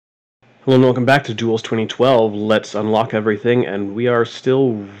Hello and welcome back to Duels 2012. Let's unlock everything, and we are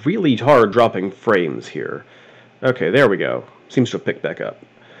still really hard dropping frames here. Okay, there we go. Seems to have picked back up.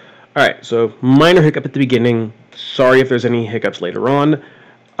 Alright, so minor hiccup at the beginning. Sorry if there's any hiccups later on.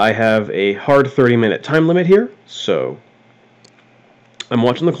 I have a hard 30-minute time limit here, so I'm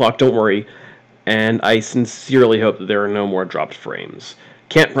watching the clock, don't worry, and I sincerely hope that there are no more dropped frames.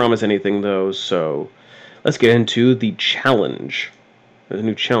 Can't promise anything though, so let's get into the challenge. There's a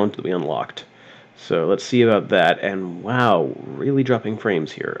new challenge that we unlocked. So let's see about that. And wow, really dropping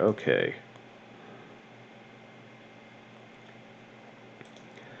frames here. Okay.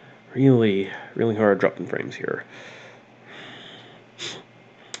 Really hard dropping frames here.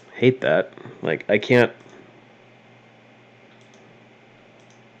 Hate that. Like, I can't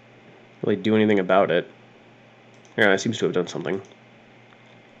really do anything about it. Yeah, it seems to have done something.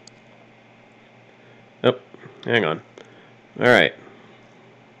 Oh, hang on. Alright.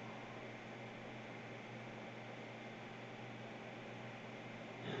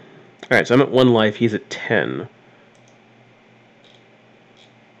 Alright, so I'm at 1 life, he's at 10.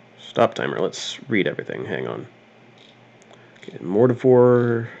 Stop timer, let's read everything, hang on. Okay,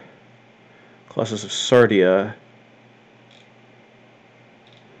 Mortivore, Colossus of Sardia,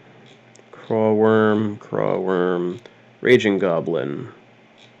 Crawworm, Raging Goblin.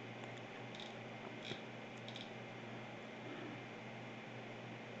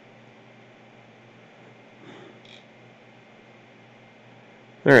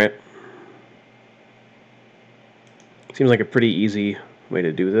 Alright. Seems like a pretty easy way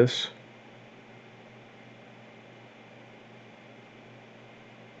to do this.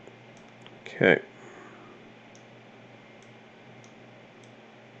 Okay.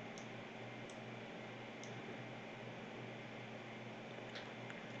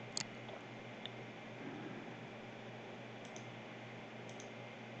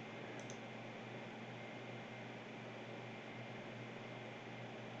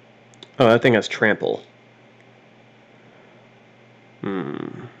 Oh, that thing has trample.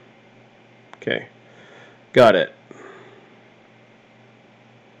 Okay. Got it.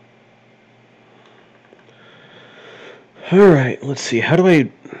 Alright, let's see. How do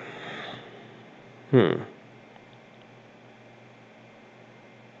I...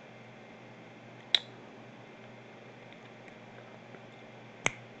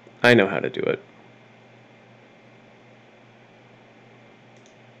 I know how to do it.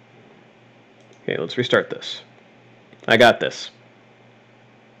 Okay, let's restart this. I got this.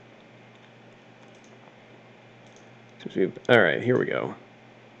 Alright, here we go.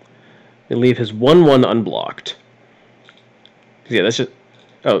 And leave his 1/1 unblocked. Yeah, that's just...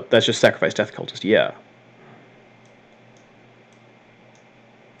 Oh, that's just Sacrifice Death Cultist, yeah.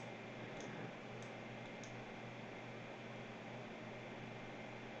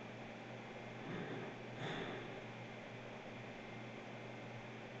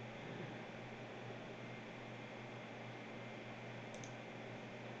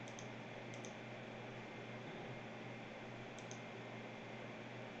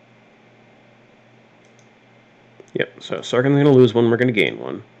 Yep, so Sargon's going to lose one, we're going to gain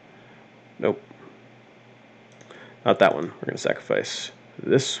one. Nope. Not that one. We're going to sacrifice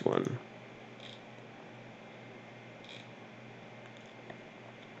this one.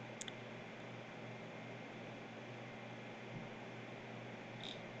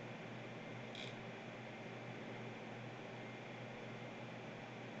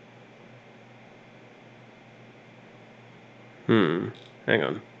 Hang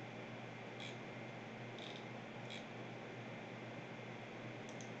on.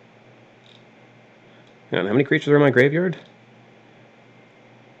 Hang on, how many creatures are in my graveyard?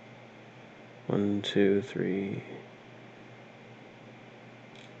 1, 2, 3...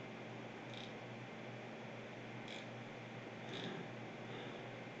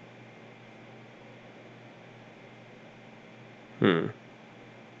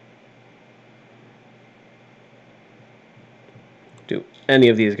 Do any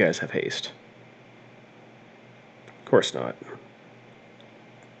of these guys have haste? Of course not.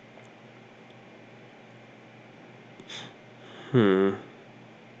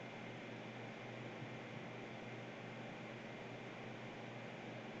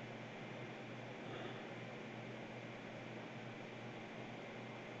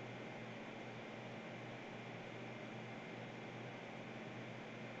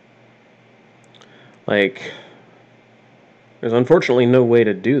 Like, there's unfortunately no way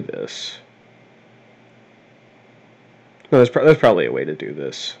to do this. No, there's probably a way to do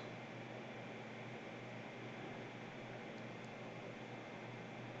this.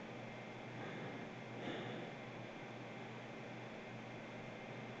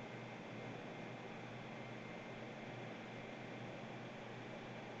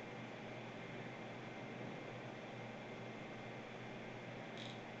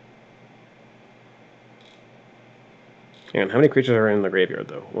 And how many creatures are in the graveyard,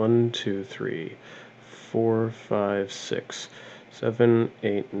 though? 1, 2, 3, 4, 5, 6, 7,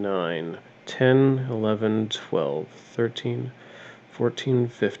 8, 9, 10, 11, 12, 13, 14,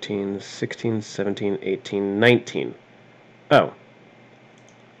 15, 16, 17, 18, 19. Oh.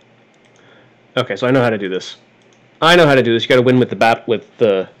 Okay, so I know how to do this. I know how to do this. You gotta win with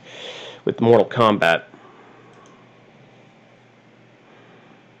the Mortal Kombat.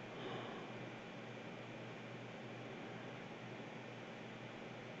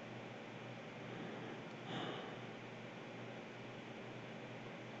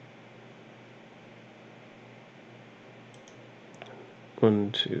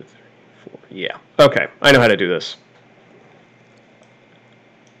 One, 2, 3, 4. Yeah. Okay, I know how to do this.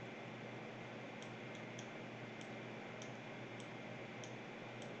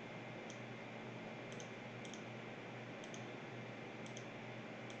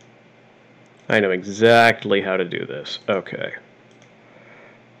 I know exactly how to do this. Okay.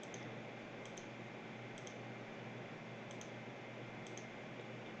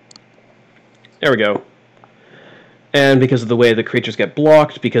 There we go. And because of the way the creatures get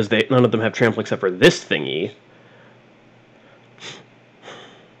blocked, because none of them have trample except for this thingy,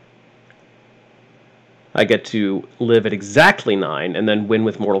 I get to live at exactly 9 and then win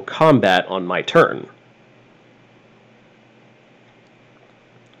with Mortal Kombat on my turn.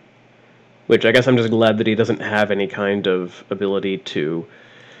 Which I guess I'm just glad that he doesn't have any kind of ability to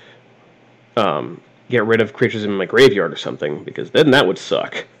get rid of creatures in my graveyard or something, because then that would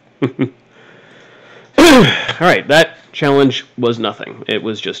suck. Alright, that challenge was nothing. It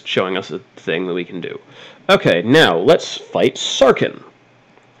was just showing us a thing that we can do. Okay, now let's fight Sarkhan.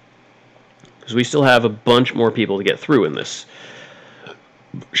 Because we still have a bunch more people to get through in this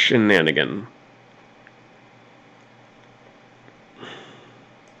shenanigan.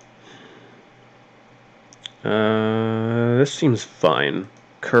 This seems fine.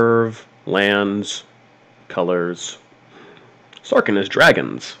 Curve, lands, colors. Sarkhan is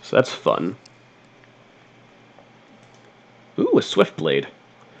dragons, so that's fun. Ooh, a Swiftblade.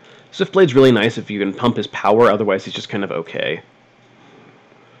 Swiftblade's really nice if you can pump his power, otherwise he's just kind of okay.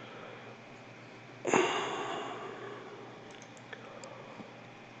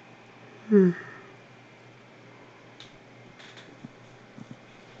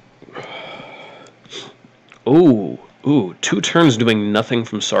 Ooh, 2 turns doing nothing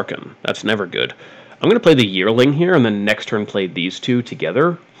from Sarkhan. That's never good. I'm going to play the Yearling here, and then next turn play these 2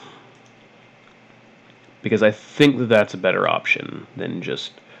 together. Because I think that that's a better option than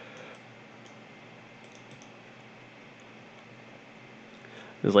just...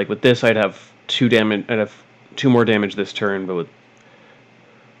 Because like with this, I'd have 2 damage. I'd have 2 more damage this turn, but with...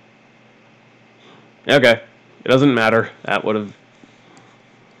 Okay, it doesn't matter. That would have...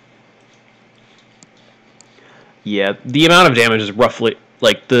 Yeah, the amount of damage is roughly...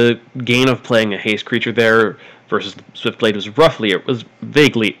 Like, the gain of playing a haste creature there versus the Swiftblade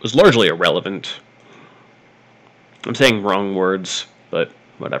was largely irrelevant. I'm saying wrong words, but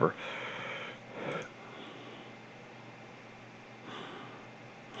whatever.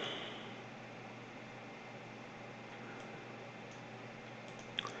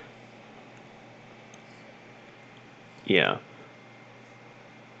 Yeah.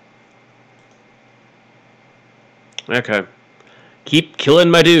 Okay. Keep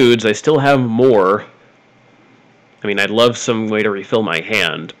killing my dudes. I still have more. I mean, I'd love some way to refill my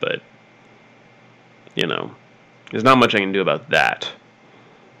hand, but... You know. There's not much I can do about that.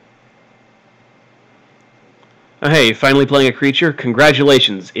 Oh, hey, finally playing a creature?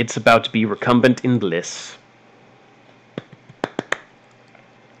 Congratulations, it's about to be recumbent in bliss.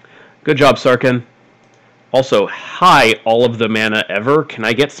 Good job, Sarkhan. Also, hi, all of the mana ever. Can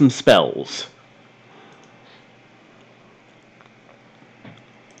I get some spells?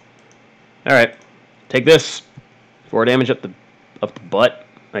 Alright. Take this. 4 damage up the butt,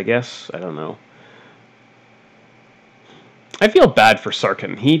 I guess. I don't know. I feel bad for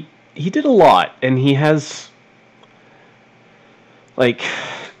Sarkhan. He did a lot, and he has... Like...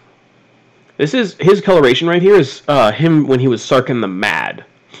 This is... His coloration right here is him when he was Sarkhan the Mad.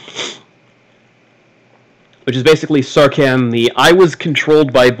 Which is basically Sarkhan the I was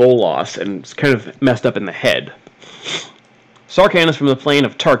controlled by Bolas and it's kind of messed up in the head. Sarkhan is from the plane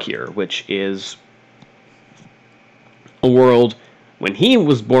of Tarkir, which is a world when he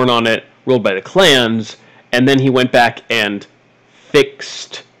was born on it, ruled by the clans, and then he went back and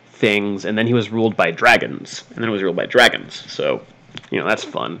fixed things, and then he was ruled by dragons, and then it was ruled by dragons. So, you know, that's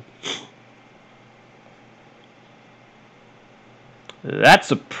fun.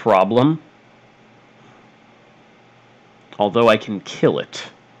 That's a problem. Although I can kill it.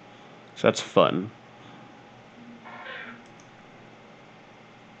 So that's fun.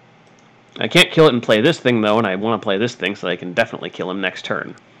 I can't kill it and play this thing, though, and I want to play this thing so I can definitely kill him next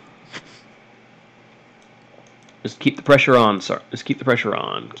turn. Just keep the pressure on, sorry. Just keep the pressure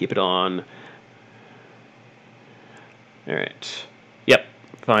on. Keep it on. Alright. Yep,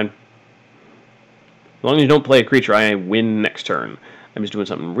 fine. As long as you don't play a creature, I win next turn. I'm just doing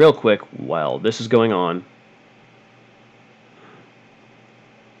something real quick while this is going on.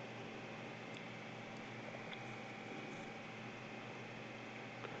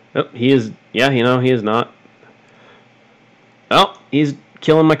 Oh, he is... Yeah, you know, he is not. Oh, he's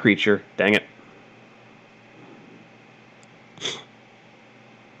killing my creature. Dang it.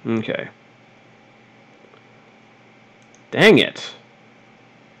 Okay. Dang it.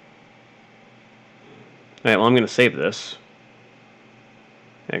 Alright, well, I'm going to save this.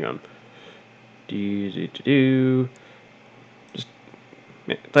 Hang on. Just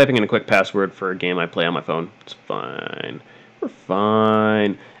typing in a quick password for a game I play on my phone. It's fine. We're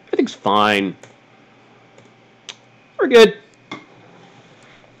fine. Everything's fine. We're good.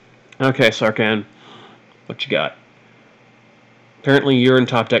 Okay, Sarkhan. What you got? Apparently you're in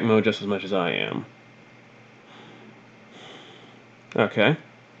top deck mode just as much as I am. Okay.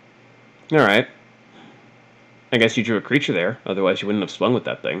 Alright. I guess you drew a creature there, otherwise you wouldn't have swung with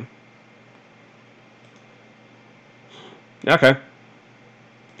that thing. Okay.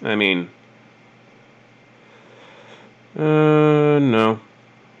 I mean... no.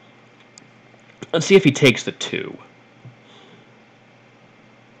 Let's see if he takes the 2.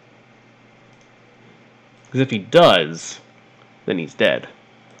 Because if he does, then he's dead.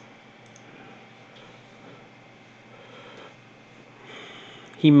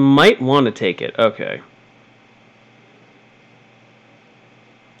 He might want to take it. Okay.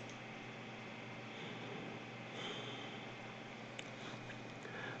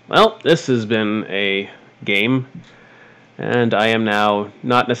 Well, this has been a game, and I am now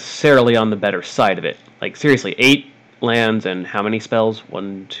not necessarily on the better side of it. Like, seriously, 8 lands and how many spells?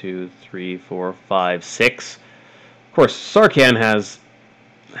 1, 2, 3, 4, 5, 6. Of course, Sarkhan has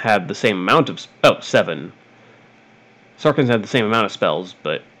had the same amount of... Oh, 7. Sarkhan's had the same amount of spells,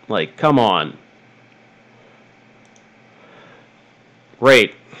 but, like, come on.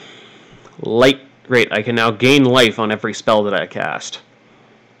 Great. Great, I can now gain life on every spell that I cast.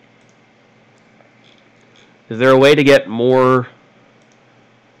 Is there a way to get more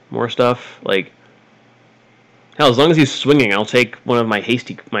stuff? Like, hell, as long as he's swinging, I'll take one of my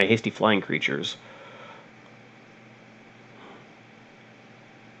hasty flying creatures.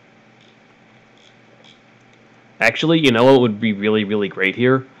 Actually, you know what would be really, really great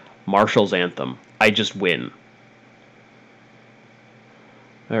here? Marshall's Anthem. I just win.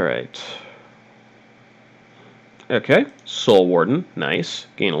 Alright. Okay. Soul Warden. Nice.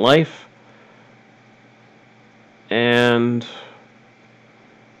 Gain a life. And...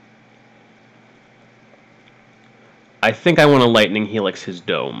 I think I want to Lightning Helix his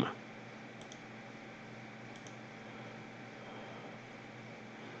dome.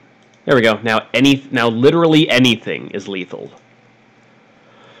 There we go. Now literally anything is lethal.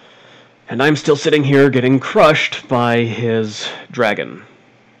 And I'm still sitting here getting crushed by his dragon.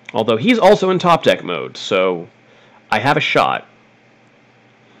 Although he's also in top deck mode, so I have a shot.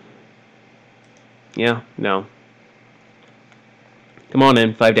 Yeah, no. Come on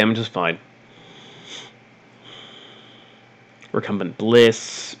in, 5 damage is fine. Recumbent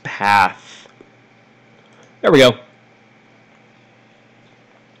Bliss, Path. There we go.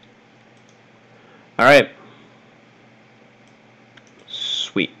 Alright.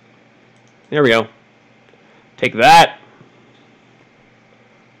 Sweet. There we go. Take that.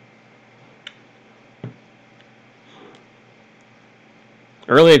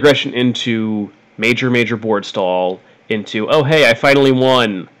 Early aggression into major board stall into, oh hey, I finally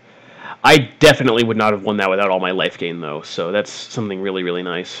won. I definitely would not have won that without all my life gain, though, so that's something really, really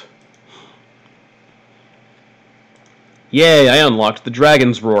nice. Yay, I unlocked the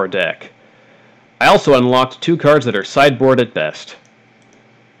Dragon's Roar deck. I also unlocked 2 cards that are sideboard at best.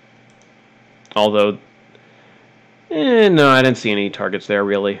 Although, no, I didn't see any targets there,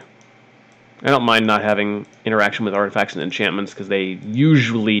 really. I don't mind not having interaction with artifacts and enchantments, because they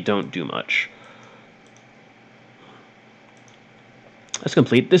usually don't do much. Let's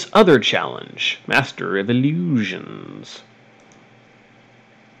complete this other challenge. Master of Illusions.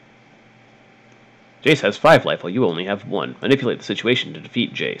 Jace has 5 life, while you only have 1. Manipulate the situation to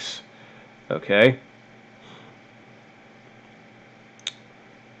defeat Jace. Okay.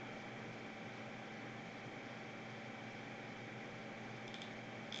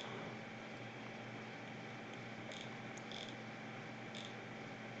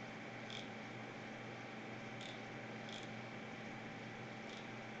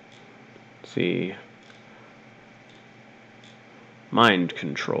 see. Mind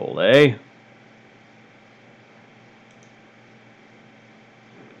control, eh?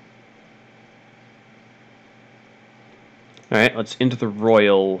 Alright, let's into the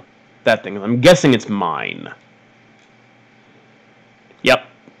royal... that thing. I'm guessing it's mine. Yep.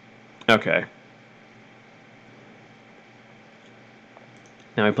 Okay.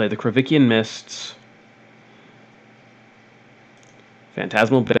 Now I play the Kravikian Mists,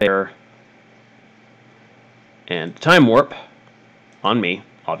 Phantasmal Bear, and Time Warp on me,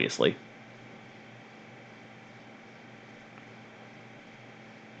 obviously.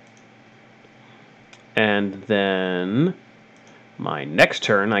 And then my next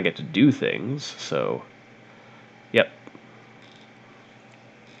turn I get to do things, so yep.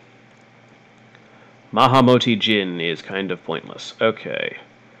 Mahamoti Jin is kind of pointless. Okay.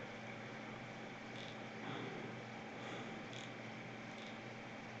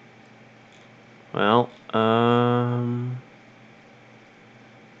 Well,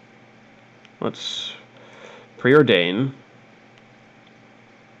 let's preordain.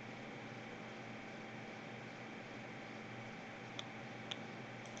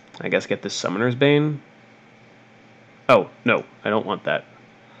 I guess get this Summoner's Bane. Oh, no, I don't want that.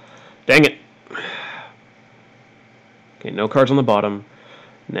 Dang it. Okay, no cards on the bottom.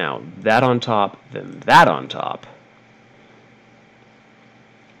 Now, that on top, then that on top.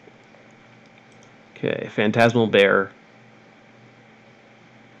 Okay, Phantasmal Bear.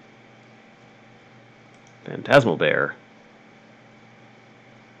 Phantasmal Bear.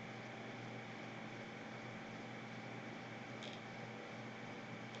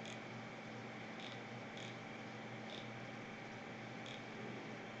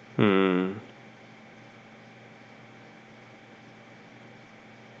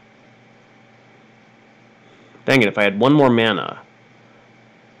 Dang it, if I had one more mana.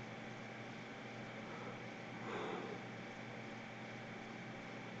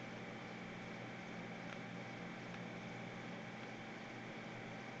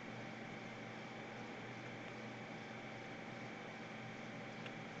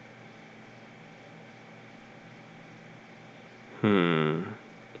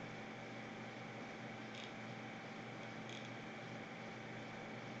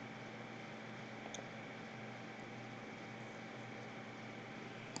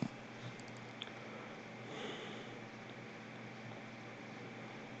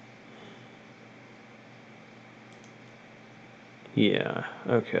 Yeah,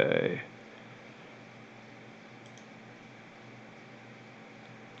 okay.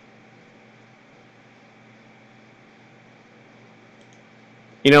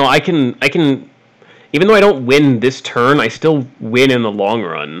 You know, I can, even though I don't win this turn, I still win in the long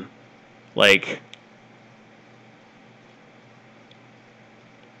run. Like,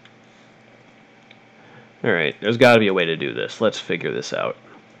 alright, there's gotta be a way to do this. Let's figure this out.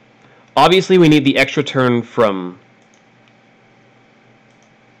 Obviously, we need the extra turn from...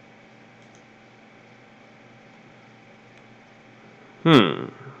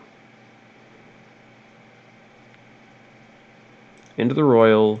 Into the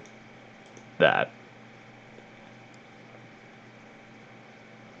Royal. That.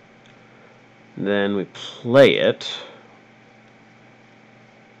 Then we play it.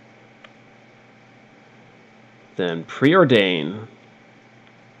 Then preordain.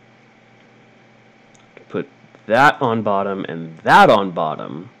 Put that on bottom and that on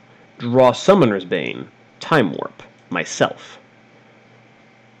bottom. Draw Summoner's Bane. Time Warp. Myself.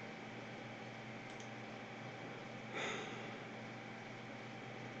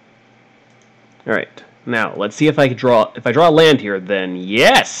 Alright, now let's see if I draw a land here, then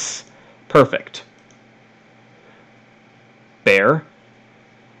yes! Perfect. Bear.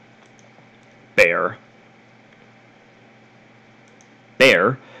 Bear.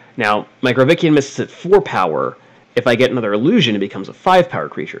 Bear. Now, my Gravikian Mist is at 4 power. If I get another illusion, it becomes a 5 power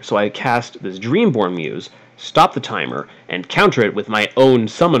creature. So I cast this Dreamborn Muse, stop the timer, and counter it with my own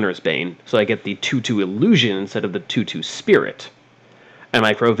Summoner's Bane, so I get the 2/2 illusion instead of the 2/2 spirit. And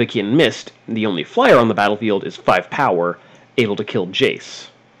my Gravikian Mist, the only flyer on the battlefield, is 5 power, able to kill Jace.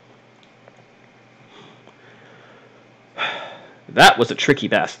 That was a tricky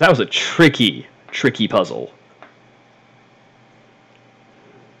pass. That was a tricky puzzle.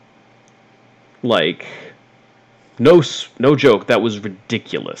 Like, no joke, that was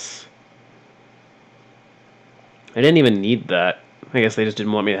ridiculous. I didn't even need that. I guess they just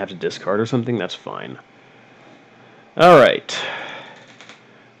didn't want me to have to discard or something. That's fine. Alright.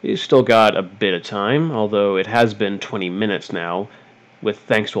 We've still got a bit of time, although it has been 20 minutes now, with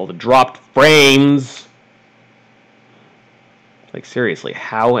thanks to all the dropped frames. Like, seriously,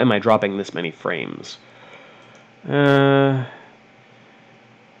 how am I dropping this many frames? Nah.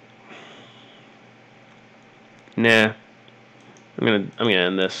 I'm gonna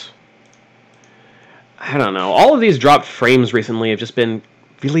end this. I don't know. All of these dropped frames recently have just been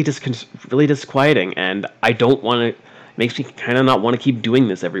really really disquieting, and I don't want to. It makes me kind of not want to keep doing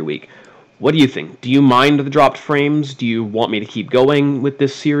this every week. What do you think? Do you mind the dropped frames? Do you want me to keep going with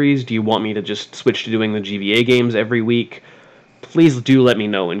this series? Do you want me to just switch to doing the GVA games every week? Please do let me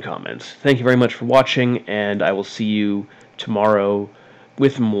know in comments. Thank you very much for watching, and I will see you tomorrow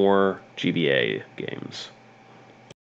with more GVA games.